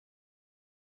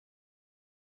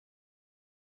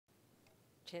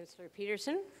Chancellor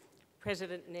Peterson,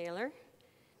 President Naylor,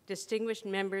 distinguished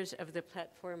members of the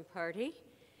Platform Party,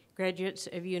 graduates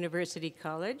of University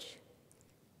College,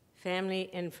 family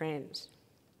and friends.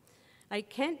 I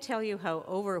can't tell you how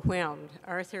overwhelmed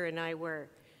Arthur and I were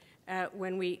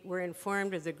when we were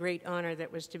informed of the great honor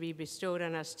that was to be bestowed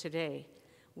on us today.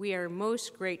 We are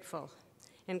most grateful,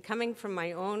 and coming from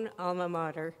my own alma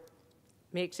mater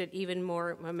makes it even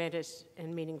more momentous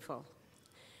and meaningful.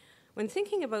 When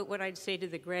thinking about what I'd say to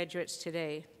the graduates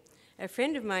today, a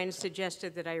friend of mine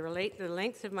suggested that I relate the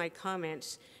length of my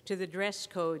comments to the dress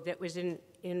code that was in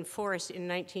force in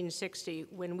 1960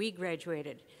 when we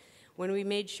graduated, when we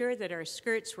made sure that our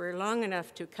skirts were long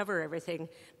enough to cover everything,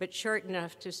 but short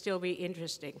enough to still be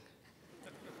interesting.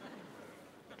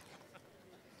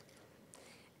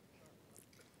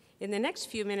 In the next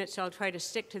few minutes, I'll try to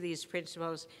stick to these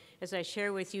principles as I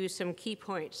share with you some key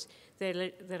points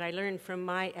that I learned from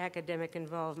my academic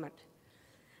involvement.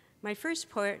 My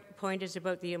first point is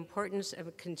about the importance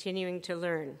of continuing to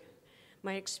learn.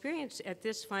 My experience at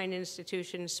this fine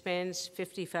institution spans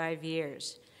 55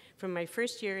 years, from my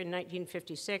first year in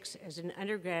 1956 as an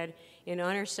undergrad in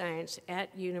honor science at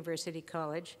University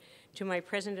College to my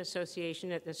present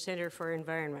association at the Center for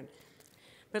Environment.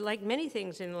 But like many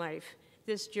things in life,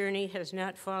 this journey has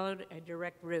not followed a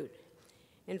direct route.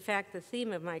 In fact, the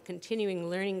theme of my continuing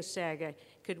learning saga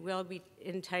could well be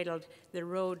entitled The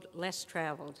Road Less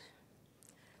Traveled.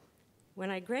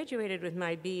 When I graduated with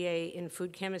my BA in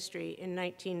food chemistry in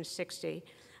 1960,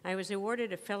 I was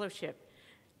awarded a fellowship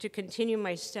to continue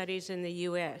my studies in the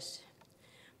US.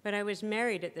 But I was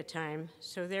married at the time,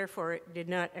 so therefore did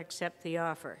not accept the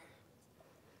offer.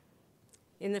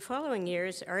 In the following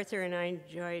years, Arthur and I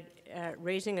enjoyed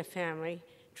raising a family,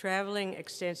 traveling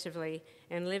extensively,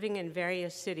 and living in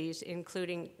various cities,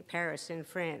 including Paris in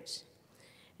France.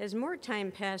 As more time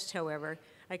passed, however,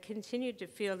 I continued to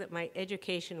feel that my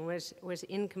education was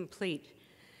incomplete.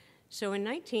 So in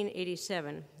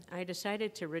 1987, I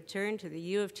decided to return to the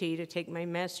U of T to take my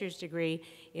master's degree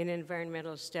in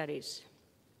environmental studies.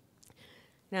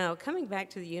 Now, coming back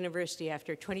to the university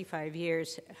after 25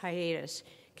 years hiatus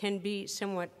can be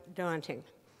somewhat daunting.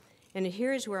 And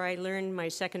here's where I learned my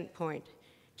second point,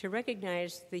 to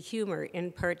recognize the humor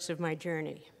in parts of my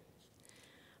journey.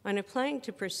 On applying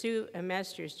to pursue a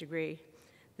master's degree,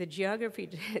 the geography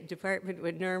department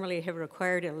would normally have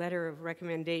required a letter of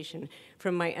recommendation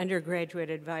from my undergraduate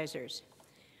advisors.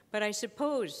 But I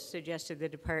suppose, suggested the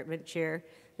department chair,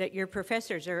 that your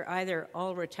professors are either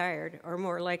all retired or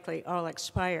more likely all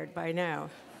expired by now.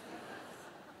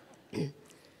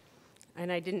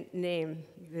 And I didn't name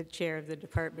the chair of the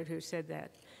department who said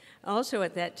that. Also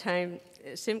at that time,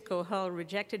 Simcoe Hall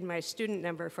rejected my student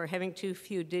number for having too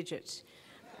few digits.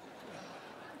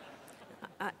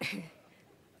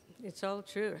 It's all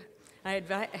true. I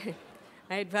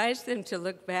advised them to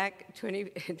look back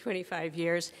 25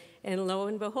 years, and lo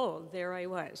and behold, there I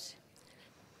was.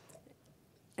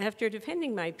 After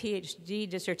defending my PhD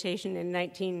dissertation in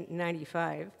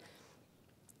 1995,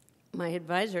 my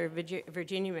advisor,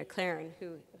 Virginia McLaren,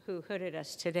 who hooded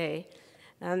us today,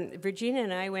 Virginia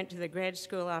and I went to the grad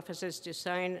school offices to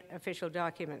sign official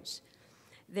documents.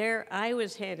 There, I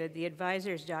was handed the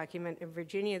advisor's document and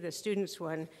Virginia the student's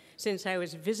one, since I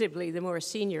was visibly the more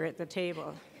senior at the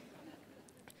table.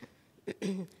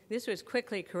 This was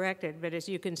quickly corrected, but as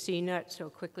you can see, not so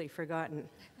quickly forgotten.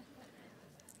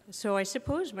 So I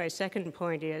suppose my second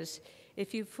point is,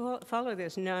 if you follow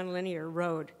this nonlinear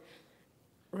road,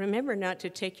 remember not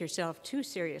to take yourself too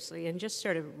seriously and just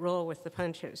sort of roll with the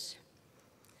punches.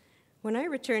 When I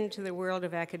returned to the world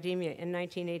of academia in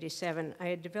 1987, I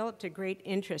had developed a great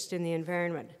interest in the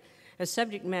environment, a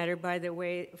subject matter, by the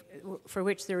way, for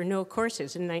which there were no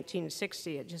courses in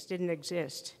 1960. It just didn't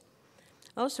exist.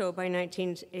 Also, by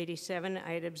 1987,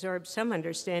 I had absorbed some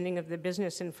understanding of the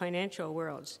business and financial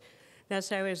worlds.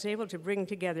 Thus, I was able to bring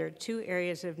together two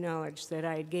areas of knowledge that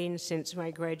I had gained since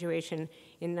my graduation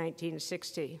in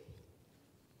 1960.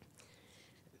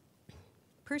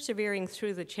 Persevering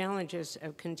through the challenges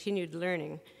of continued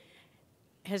learning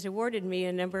has awarded me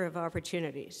a number of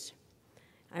opportunities.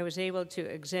 I was able to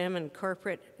examine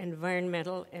corporate,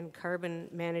 environmental, and carbon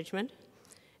management,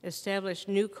 establish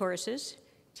new courses,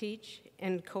 teach,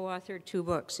 and co-author 2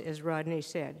 books, as Rodney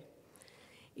said.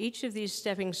 Each of these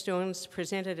stepping stones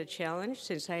presented a challenge,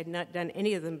 since I had not done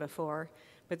any of them before,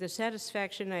 but the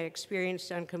satisfaction I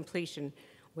experienced on completion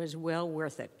was well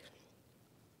worth it.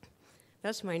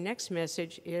 Thus, my next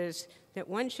message is that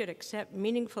one should accept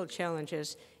meaningful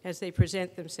challenges as they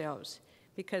present themselves,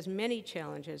 because many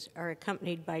challenges are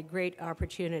accompanied by great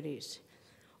opportunities.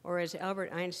 Or as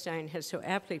Albert Einstein has so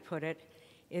aptly put it,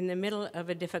 in the middle of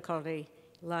a difficulty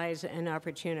lies an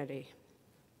opportunity.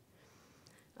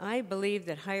 I believe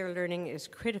that higher learning is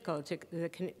critical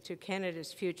to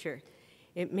Canada's future.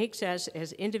 It makes us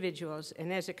as individuals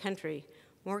and as a country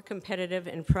more competitive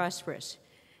and prosperous,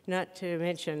 not to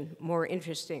mention more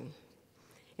interesting.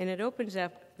 And it opens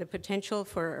up the potential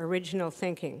for original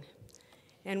thinking.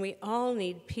 And we all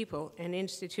need people and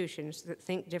institutions that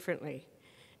think differently.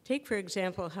 Take, for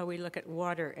example, how we look at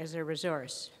water as a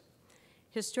resource.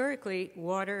 Historically,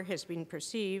 water has been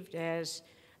perceived as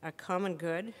a common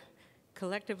good,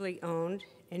 collectively owned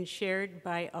and shared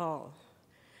by all.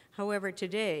 However,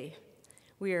 today,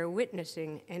 we are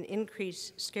witnessing an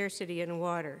increased scarcity in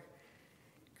water,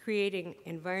 creating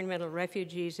environmental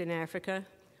refugees in Africa,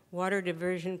 water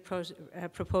diversion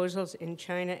proposals in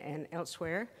China and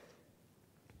elsewhere,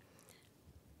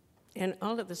 and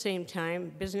all at the same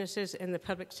time, businesses and the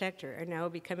public sector are now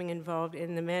becoming involved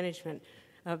in the management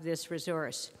of this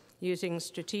resource, using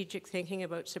strategic thinking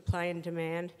about supply and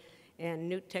demand and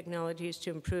new technologies to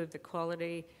improve the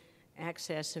quality,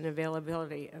 access, and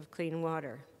availability of clean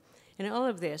water. And all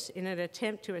of this in an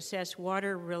attempt to assess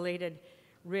water-related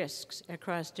risks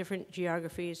across different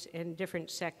geographies and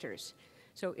different sectors.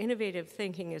 So innovative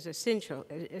thinking is essential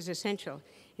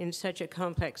in such a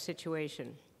complex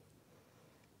situation.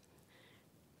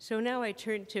 So now I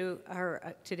turn to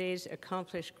our today's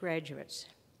accomplished graduates.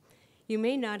 You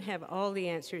may not have all the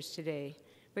answers today,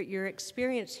 but your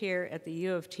experience here at the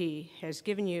U of T has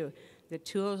given you the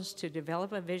tools to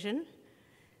develop a vision,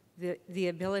 the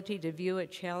ability to view a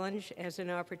challenge as an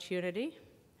opportunity,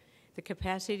 the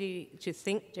capacity to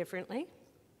think differently.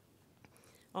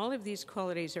 All of these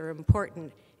qualities are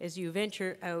important as you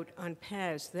venture out on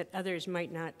paths that others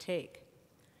might not take.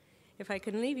 If I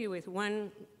can leave you with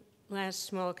one last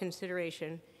small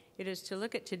consideration, it is to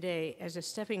look at today as a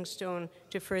stepping stone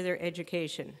to further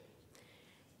education.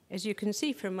 As you can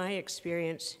see from my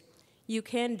experience, you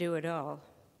can do it all,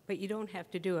 but you don't have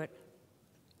to do it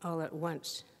all at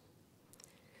once.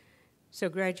 So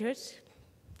graduates,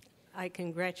 I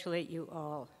congratulate you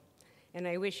all, and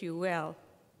I wish you well,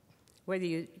 whether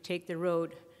you take the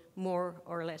road more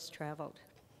or less traveled.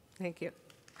 Thank you.